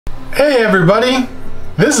Hey everybody,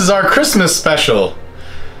 this is our Christmas special.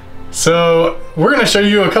 So we're going to show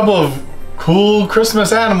you a couple of cool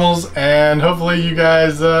Christmas animals and hopefully you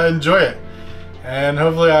guys enjoy it. And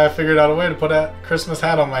hopefully I figured out a way to put a Christmas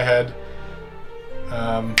hat on my head.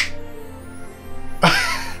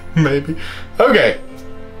 Maybe. Okay,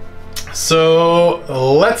 so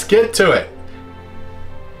let's get to it.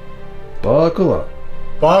 Buckle up.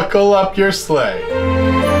 Buckle up your sleigh.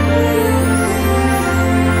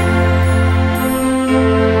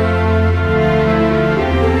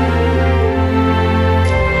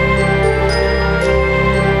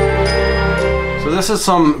 This is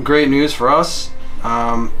some great news for us.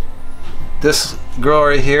 This girl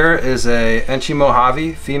right here is a Enchi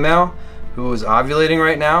Mojave female who is ovulating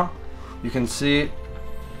right now. You can see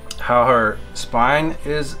how her spine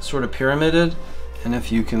is sort of pyramided, and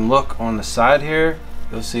if you can look on the side here,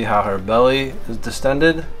 you'll see how her belly is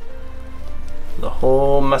distended. The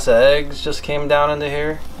whole mess of eggs just came down into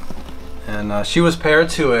here, and she was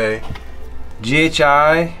paired to a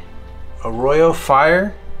GHI Arroyo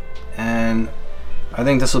Fire, and I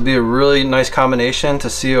think this will be a really nice combination to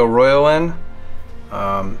see Arroyo in.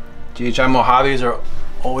 GHI Mojaves are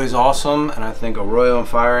always awesome, and I think Arroyo and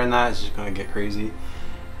Fire in that is just going to get crazy.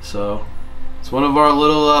 So it's one of our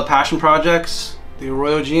little passion projects, the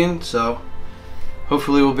Arroyo gene. So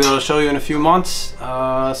hopefully we'll be able to show you in a few months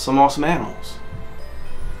some awesome animals.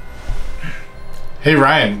 Hey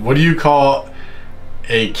Ryan, what do you call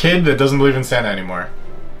a kid that doesn't believe in Santa anymore?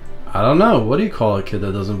 I don't know. What do you call a kid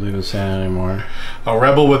that doesn't believe in Santa anymore? A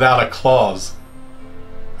rebel without a claws.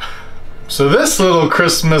 So this little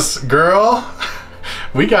Christmas girl,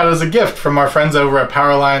 we got as a gift from our friends over at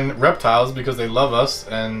R&B Reptiles because they love us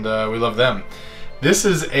and we love them. This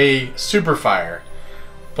is a super fire,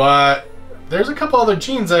 but there's a couple other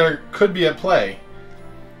genes that could be at play.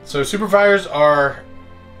 So super fires are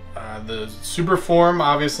the super form,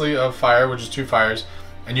 obviously, of fire, which is two fires,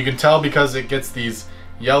 and you can tell because it gets these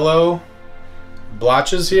yellow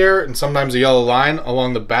blotches here and sometimes a yellow line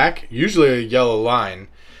along the back, usually a yellow line.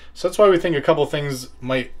 So that's why we think a couple things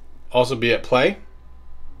might also be at play.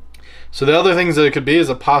 So the other things that it could be is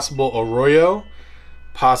a possible Arroyo,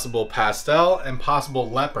 possible pastel, and possible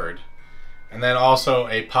leopard, and then also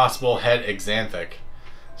a possible het axanthic.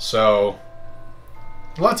 So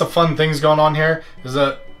lots of fun things going on here. There's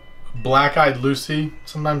a black-eyed Lucy,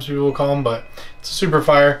 sometimes people will call them, but it's a super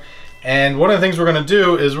fire. And one of the things we're going to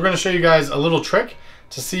do is we're going to show you guys a little trick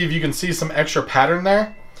to see if you can see some extra pattern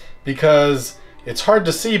there, because it's hard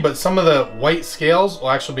to see, but some of the white scales will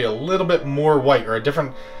actually be a little bit more white, or a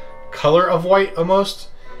different color of white almost.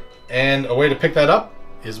 And a way to pick that up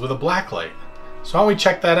is with a black light. So why don't we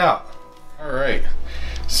check that out? Alright,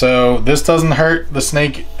 so this doesn't hurt the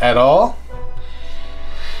snake at all.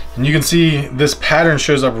 And you can see this pattern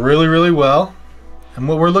shows up really, really well. And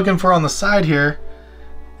what we're looking for on the side here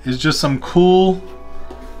is just some cool,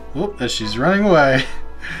 whoop, as she's running away.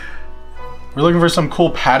 We're looking for some cool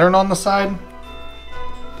pattern on the side.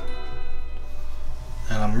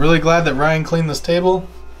 And I'm really glad that Ryan cleaned this table.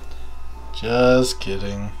 Just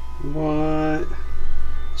kidding. What?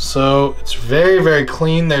 So it's very, very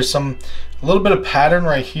clean. There's a little bit of pattern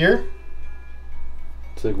right here.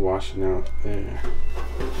 It's like washing out there.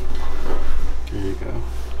 There you go.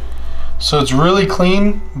 So it's really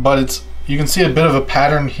clean, but you can see a bit of a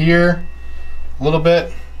pattern here, a little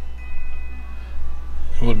bit.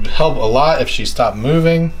 It would help a lot if she stopped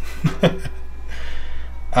moving.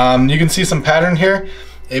 You can see some pattern here.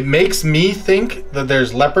 It makes me think that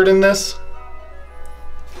there's leopard in this,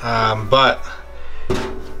 but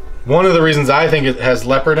one of the reasons I think it has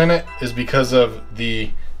leopard in it is because of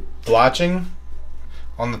the blotching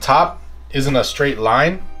on the top isn't a straight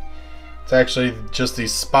line. It's actually just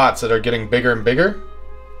these spots that are getting bigger and bigger.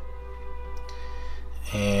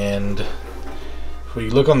 And if we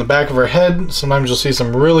look on the back of her head, sometimes you'll see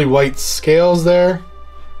some really white scales there,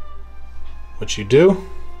 which you do.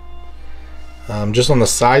 Just on the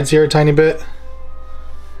sides here a tiny bit.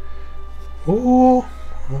 Ooh,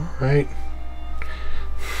 all right.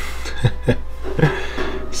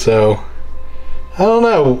 So, I don't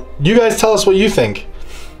know. You guys tell us what you think.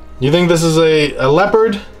 You think this is a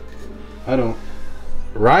leopard? I don't.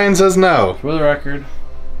 Ryan says no. For the record.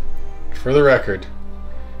 For the record.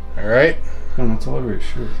 All right. I don't know, it's all over your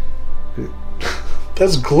shirt.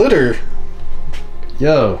 That's glitter.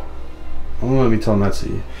 Yo, I don't want to be telling that to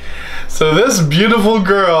you. So this beautiful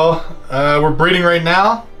girl, we're breeding right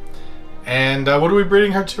now. And what are we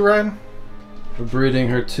breeding her to, Ryan? We're breeding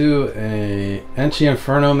her to a Enchi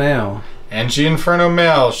Inferno male. Enchi Inferno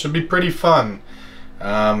male. Should be pretty fun.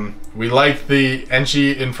 We like the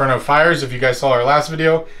Enchi Inferno fires, if you guys saw our last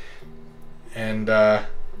video. And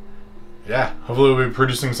yeah, hopefully we'll be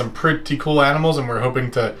producing some pretty cool animals, and we're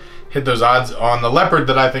hoping to hit those odds on the leopard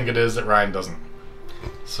that I think it is that Ryan doesn't.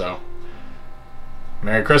 So,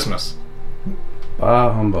 Merry Christmas.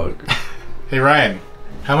 Bah humbug. Hey Ryan,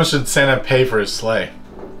 how much did Santa pay for his sleigh?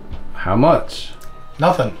 How much?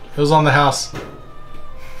 Nothing. It was on the house.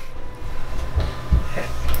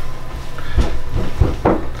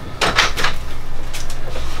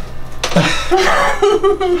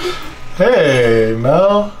 Hey,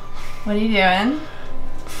 Mel. What are you doing?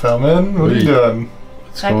 Filming? What are you doing?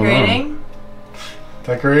 What's going on? Decorating?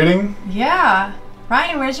 Decorating? Yeah.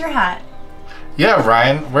 Ryan, where's your hat? Yeah,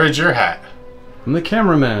 Ryan, where's your hat? I'm the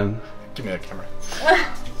cameraman. Give me that camera.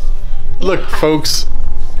 Look, folks.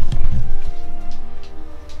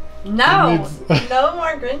 No! Needs- No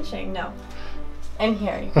more Grinching, no. And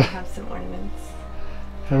here, you can have some ornaments.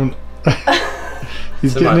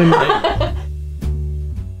 He's It's in getting in. my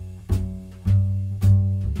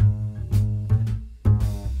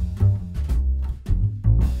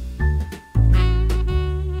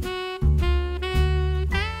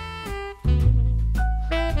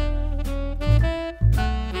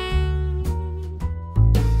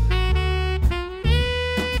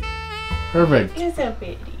Perfect. You're so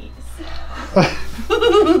pretty.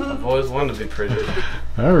 I've always wanted to be pretty.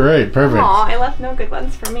 All right, perfect. Aw, I left no good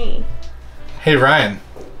ones for me. Hey, Ryan.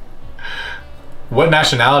 What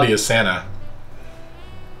nationality is Santa?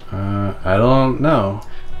 I don't know.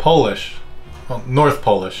 Polish. Well, North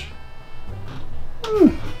Polish.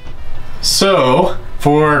 So,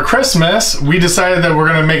 for Christmas, we decided that we're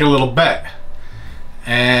going to make a little bet.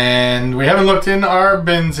 And we haven't looked in our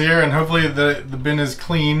bins here, and hopefully the bin is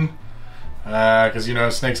clean. Because, you know,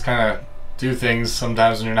 snakes kind of do things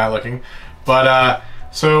sometimes when you're not looking. But,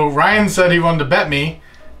 so Ryan said he wanted to bet me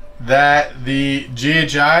that the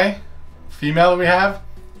GHI female that we have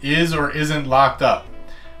is or isn't locked up.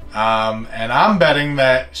 And I'm betting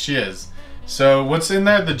that she is. So what's in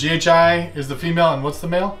there? The GHI is the female, and what's the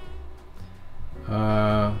male?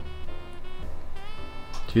 GHI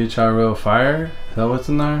Royal Fire? Is that what's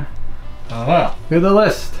in there? I don't know. Look at the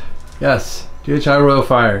list. Yes. GHI Royal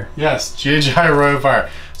Fire. Yes, GHI Royal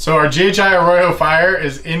Fire. So our GHI Royal Fire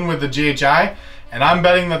is in with the GHI, and I'm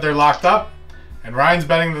betting that they're locked up, and Ryan's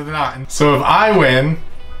betting that they're not. And so if I win,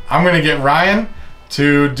 I'm gonna get Ryan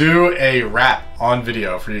to do a rap on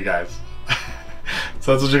video for you guys.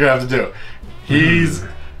 So that's what you're gonna have to do. He's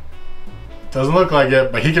doesn't look like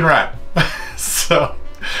it, but he can rap. So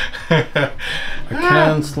I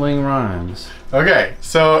can sling rhymes. okay.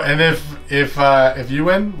 So and if you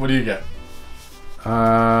win, what do you get?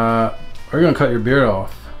 We're gonna cut your beard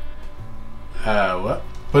off. What?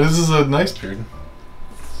 But this is a nice beard.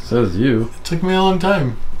 Says you. It took me a long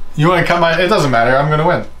time. You want to cut my? It doesn't matter. I'm gonna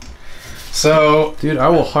win. So, Dude, I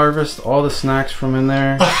will harvest all the snacks from in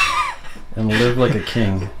there and live like a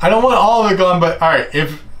king. I don't want all of it gone, but all right.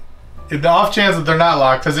 If the off chance that they're not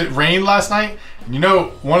locked, because it rained last night, you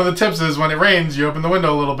know, one of the tips is when it rains, you open the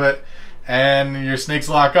window a little bit, and your snakes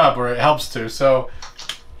lock up, or it helps to. So,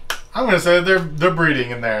 I'm gonna say that they're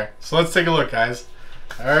breeding in there. So let's take a look, guys.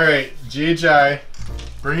 All right, GHI,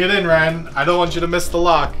 bring it in, Ryan. I don't want you to miss the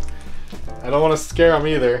lock. I don't want to scare them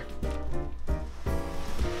either.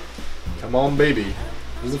 Come on, baby.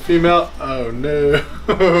 There's a female. Oh no.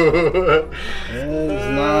 It's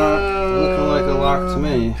not looking like a lock to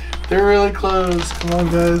me. They're really close. Come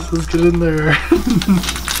on, guys. Let's get in there.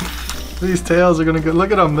 These tails are gonna go.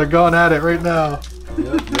 Look at them. They're going at it right now.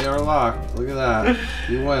 Yep, they are locked. Look at that.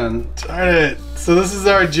 You win. Darn it. So this is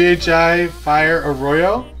our GHI Fire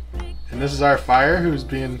Arroyo. And this is our Fire who's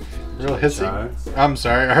being real hissy. I'm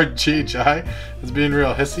sorry, our GHI is being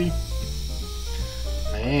real hissy.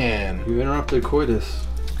 Man. You interrupted coitus.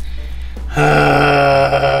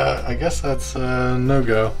 I guess that's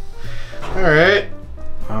no-go. Alright.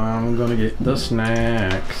 I'm gonna get the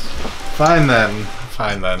snacks. Fine then.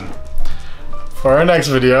 Fine then. For our next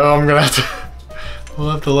video, I'm gonna have to...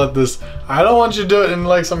 We'll have to let this... I don't want you to do it in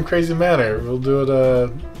like some crazy manner. We'll do it,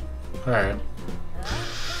 alright.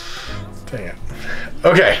 Dang it.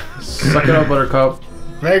 Okay. Suck it up, Buttercup.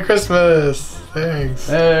 Merry Christmas. Thanks.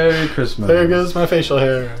 Merry Christmas. There goes my facial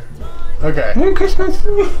hair. Okay. Merry Christmas.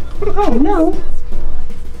 Oh no.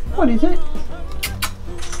 What is it?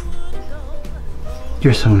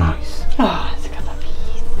 You're so nice. Oh, it's a couple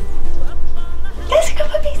puppies. There's a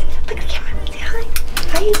couple puppies. Look at the camera. Say hi.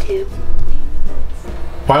 How you do?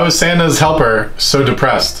 Why was Santa's helper so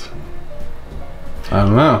depressed? I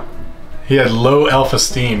don't know. He had low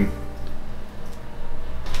self-esteem.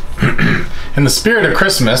 In the spirit of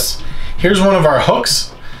Christmas, here's one of our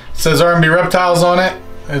hooks. It says R&B Reptiles on it.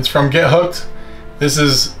 It's from Get Hooked. This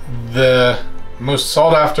is the most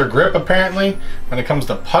sought after grip apparently when it comes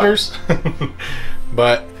to putters.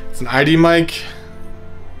 But it's an ID mic.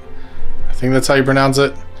 I think that's how you pronounce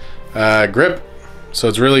it. Grip. So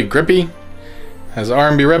it's really grippy. Has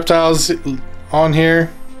R&B Reptiles on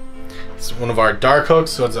here. It's one of our dark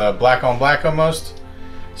hooks, so it's a black on black almost.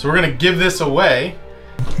 So we're gonna give this away.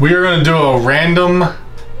 We are gonna do a random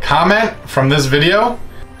comment from this video.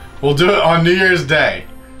 We'll do it on New Year's Day.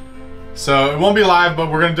 So it won't be live,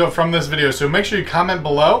 but we're gonna do it from this video. So make sure you comment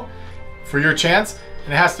below for your chance.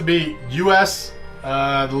 And it has to be US,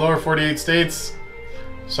 the lower 48 states.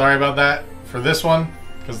 Sorry about that for this one,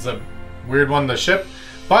 because it's a weird one to ship.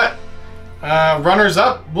 But runners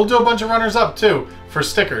up, we'll do a bunch of runners up too for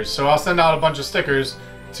stickers. So I'll send out a bunch of stickers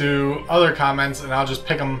to other comments and I'll just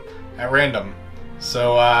pick them at random.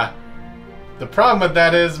 So the problem with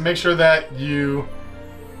that is make sure that you,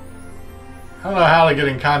 I don't know how to get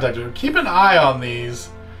in contact with you. Keep an eye on these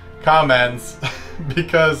comments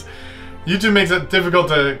because YouTube makes it difficult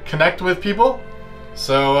to connect with people.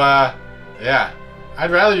 So yeah,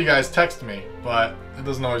 I'd rather you guys text me, but it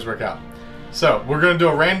doesn't always work out. So we're gonna do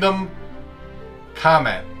a random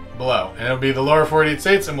comment below and it'll be the lower 48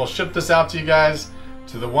 states, and we'll ship this out to you guys,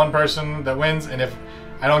 to the one person that wins. And if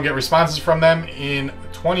I don't get responses from them in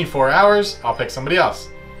 24 hours, I'll pick somebody else.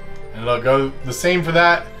 And it'll go the same for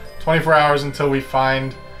that, 24 hours until we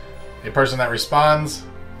find a person that responds.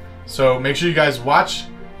 So make sure you guys watch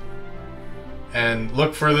and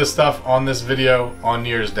look for this stuff on this video on New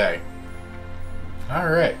Year's Day. All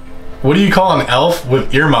right. What do you call an elf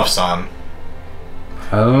with earmuffs on?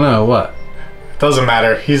 I don't know, what? Doesn't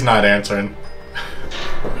matter, he's not answering.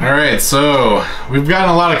 All right, so we've gotten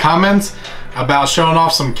a lot of comments about showing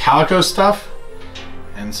off some calico stuff.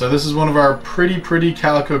 And so this is one of our pretty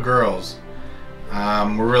calico girls.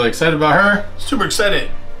 We're really excited about her. Super excited.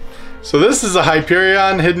 So this is a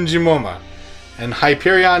Hyperion Hidden Jimoma. And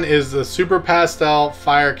Hyperion is the Super Pastel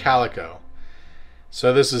Fire Calico.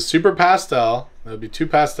 So this is Super Pastel. There'll be two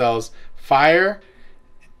pastels. Fire,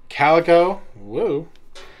 Calico, whoa.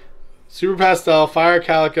 Super Pastel, Fire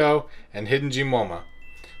Calico, and Hidden Jimoma.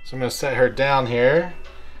 So I'm going to set her down here.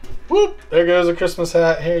 Whoop! There goes a Christmas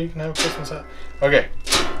hat. Here, you can have a Christmas hat. Okay,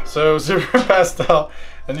 so Super Pastel,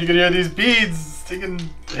 and you can hear these beads hitting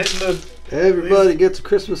the... Everybody gets a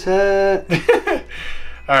Christmas hat.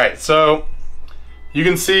 Alright, so you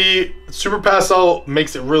can see Super Pastel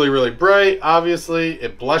makes it really bright. Obviously,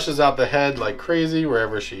 it blushes out the head like crazy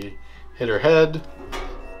wherever she hit her head.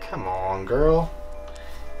 Come on, girl.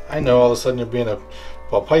 I know all of a sudden you're being a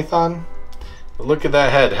ball python, but look at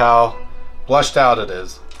that head, how blushed out it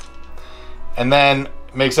is. And then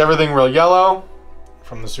makes everything real yellow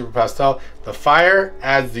from the Super Pastel. The fire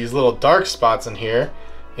adds these little dark spots in here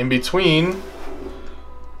in between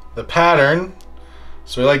the pattern.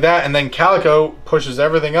 So we like that. And then Calico pushes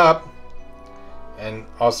everything up. And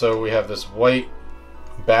also we have this white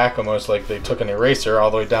back, almost like they took an eraser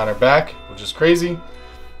all the way down her back, which is crazy.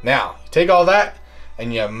 Now, you take all that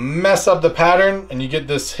and you mess up the pattern and you get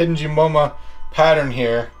this Hidden Jimoma pattern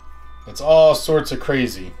here. It's all sorts of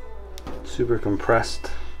crazy. Super compressed.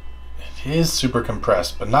 It is super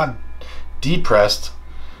compressed, but not depressed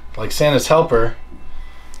like Santa's helper.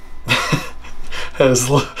 Has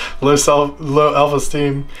low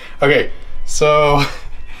self-esteem. Okay, so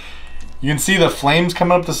you can see the flames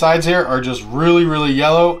coming up the sides here are just really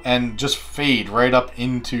yellow and just fade right up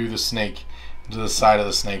into the snake, into the side of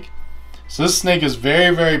the snake. So this snake is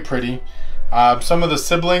very pretty. Some of the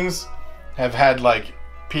siblings have had like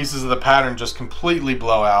pieces of the pattern just completely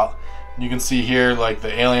blow out. You can see here like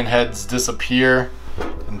the alien heads disappear,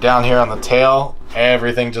 and down here on the tail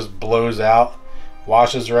everything just blows out,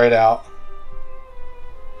 washes right out.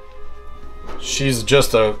 She's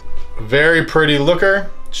just a very pretty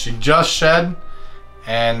looker. She just shed,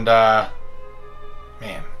 and man,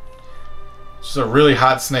 she's a really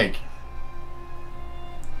hot snake.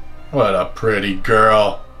 What a pretty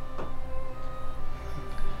girl.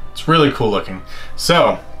 It's really cool looking.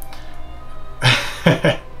 So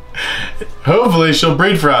hopefully she'll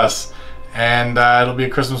breed for us, and it'll be a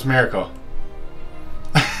Christmas miracle.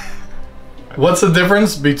 What's the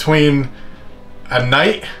difference between a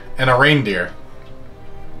knight and a reindeer?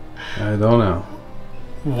 I don't know.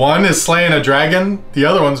 One is slaying a dragon, the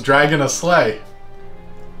other one's dragging a sleigh.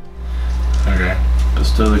 Okay.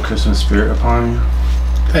 Bestow the Christmas spirit upon you.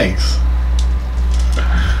 Thanks.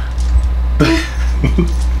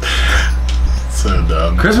 So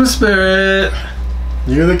dumb. Christmas spirit!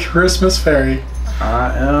 You're the Christmas fairy.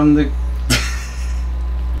 I am the...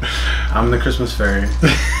 I'm the Christmas fairy.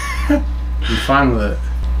 I'm fine with it.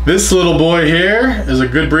 This little boy here is a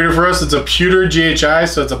good breeder for us. It's a pewter GHI,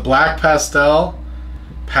 so it's a black pastel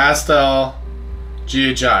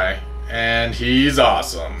GHI, and he's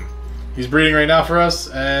awesome. He's breeding right now for us,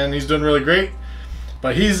 and he's doing really great.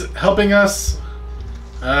 But he's helping us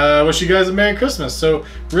wish you guys a Merry Christmas. So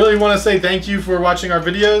really want to say thank you for watching our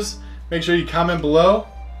videos. Make sure you comment below.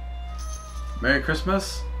 Merry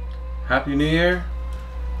Christmas. Happy New Year.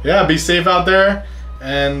 Yeah, be safe out there,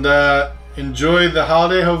 and enjoy the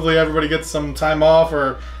holiday. Hopefully everybody gets some time off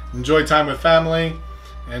or enjoy time with family.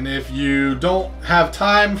 And if you don't have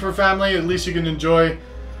time for family, at least you can enjoy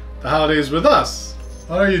the holidays with us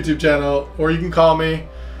on our YouTube channel, or you can call me.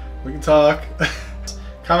 We can talk.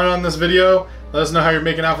 Comment on this video. Let us know how you're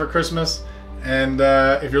making out for Christmas. And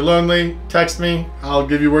if you're lonely, text me. I'll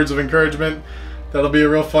give you words of encouragement. That'll be a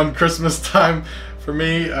real fun Christmas time for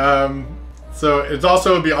me. So it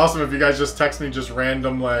would be awesome if you guys just text me just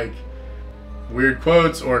random like weird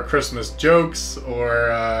quotes or Christmas jokes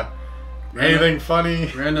or anything funny.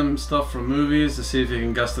 Random stuff from movies to see if you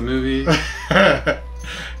can guess the movie.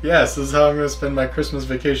 Yes, this is how I'm going to spend my Christmas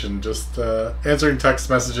vacation. Just answering text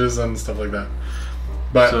messages and stuff like that.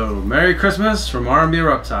 But so, Merry Christmas from R&B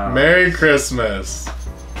Reptiles. Merry Christmas.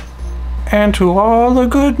 And to all a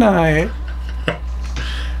good night.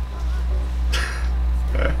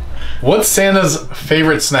 What's Santa's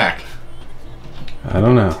favorite snack? I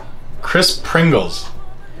don't know. Crisp Pringles.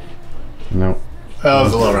 No. That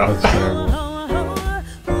was a little rough. That's terrible.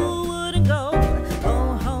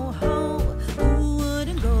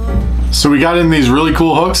 So we got in these really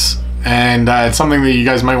cool hooks, and it's something that you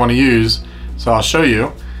guys might want to use. So I'll show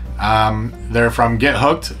you. They're from Get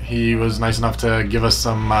Hooked. He was nice enough to give us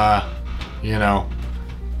some, you know,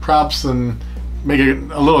 props and make a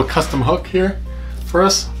little custom hook here for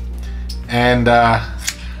us. And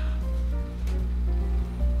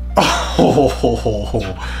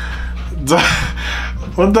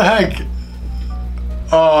what the heck?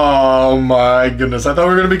 Oh my goodness! I thought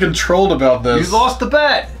we were gonna be controlled about this. You lost the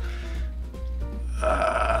bet.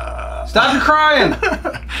 Stop your crying.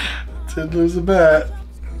 Did lose a bet.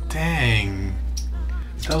 Dang.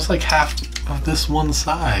 That was like half of this one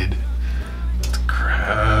side.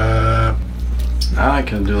 Crap. Now I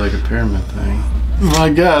can do like a pyramid thing. I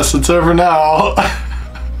guess it's over now.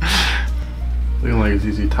 Looking like it's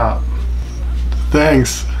easy top.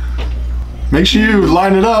 Thanks. Make sure you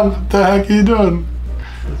line it up. What the heck are you doing?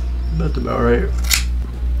 That's about right.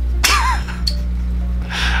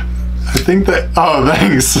 I think that. Oh,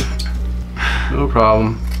 thanks. No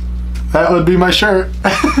problem. That would be my shirt.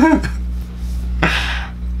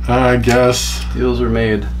 I guess. Deals are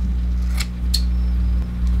made.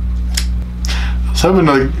 I was hoping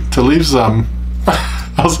to leave some.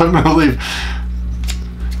 I was hoping to leave.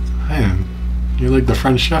 Man, you're like the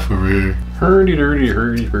French chef over here. Hurdy-durdy,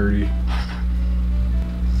 hurdy-hurdy.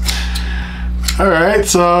 Alright,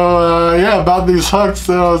 so yeah, about these hooks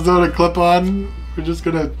that I was doing a clip on, we're just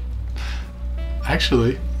gonna...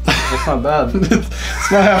 Actually... That's not bad.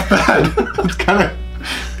 It's not half bad. It's kind of...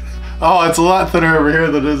 Oh, it's a lot thinner over here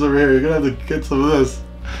than it is over here. You're gonna have to get some of this.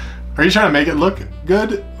 Are you trying to make it look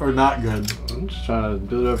good or not good? I'm just trying to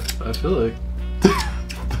build up, I feel like.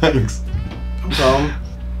 Thanks. No problem.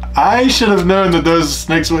 I should have known that those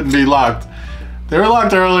snakes wouldn't be locked. They were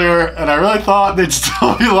locked earlier, and I really thought they'd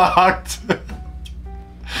still be locked.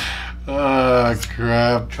 Oh,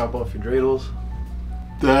 crap. Chop off your dreidels.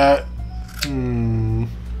 That...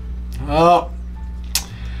 Well,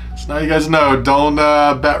 so now you guys know, don't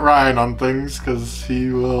bet Ryan on things, because he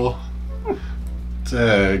will...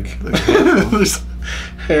 Dag. There's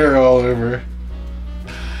hair all over.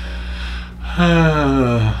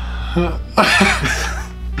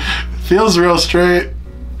 Feels real straight.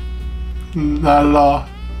 Not at all.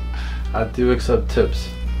 I do accept tips.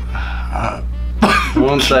 I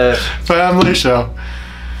won't say it. Family show.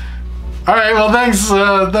 Alright, well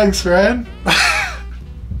thanks, Ryan.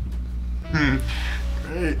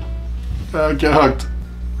 Great. Get hooked.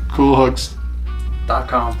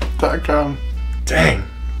 Coolhooks.com. Dang.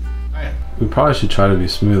 We probably should try to be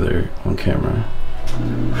smoother on camera.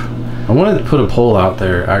 I wanted to put a poll out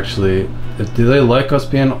there actually. Do they like us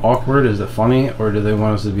being awkward? Is it funny? Or do they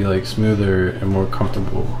want us to be like smoother and more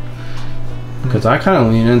comfortable? Because I kind of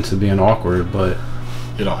lean into being awkward, but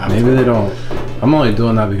you don't have maybe to. they don't. I'm only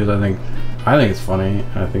doing that because I think it's funny.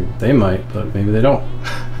 I think they might, but maybe they don't.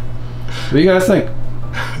 What do you guys think?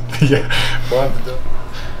 Yeah. We'll have to do it.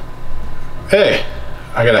 Hey,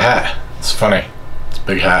 I got a hat. It's funny. It's a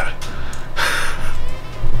big hat.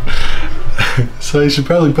 So you should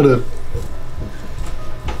probably put a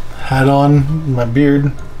hat on my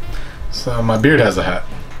beard. So my beard has a hat.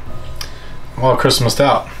 I'm all Christmased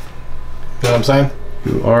out. You know what I'm saying?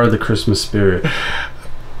 You are the Christmas spirit.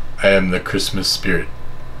 I am the Christmas spirit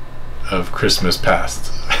of Christmas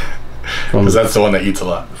past. Because that's the one that eats a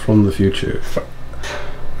lot. From the future.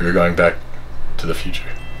 We're going back to the future.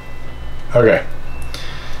 Okay.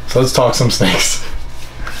 So let's talk some snakes.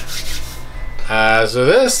 So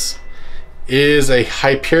this is a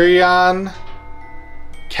Hyperion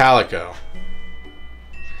Calico.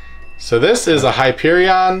 So this is a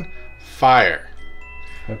Hyperion Fire.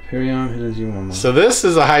 Hyperion Hidden Jumoma. So this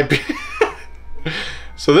is a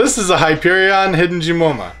So this is a Hyperion Hidden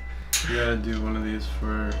Jumoma. You gotta do one of these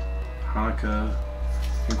for Hanukkah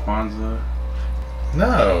and Kwanzaa.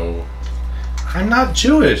 No. I'm not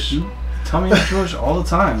Jewish. You tell me you're Jewish all the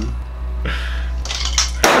time.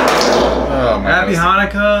 Oh my Happy goodness.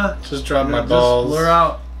 Hanukkah. Just drop my Just balls.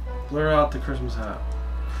 blur out the Christmas hat.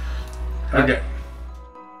 Okay.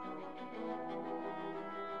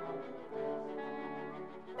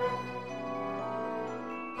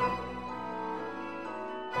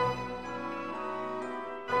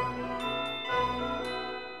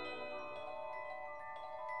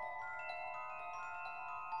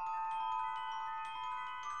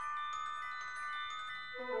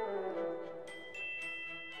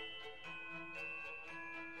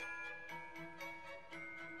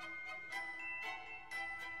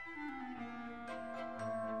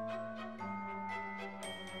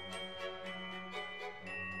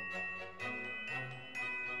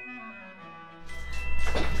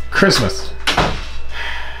 Christmas.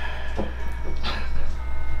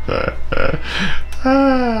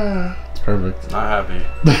 It's perfect. Not happy.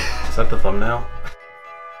 Is that the thumbnail?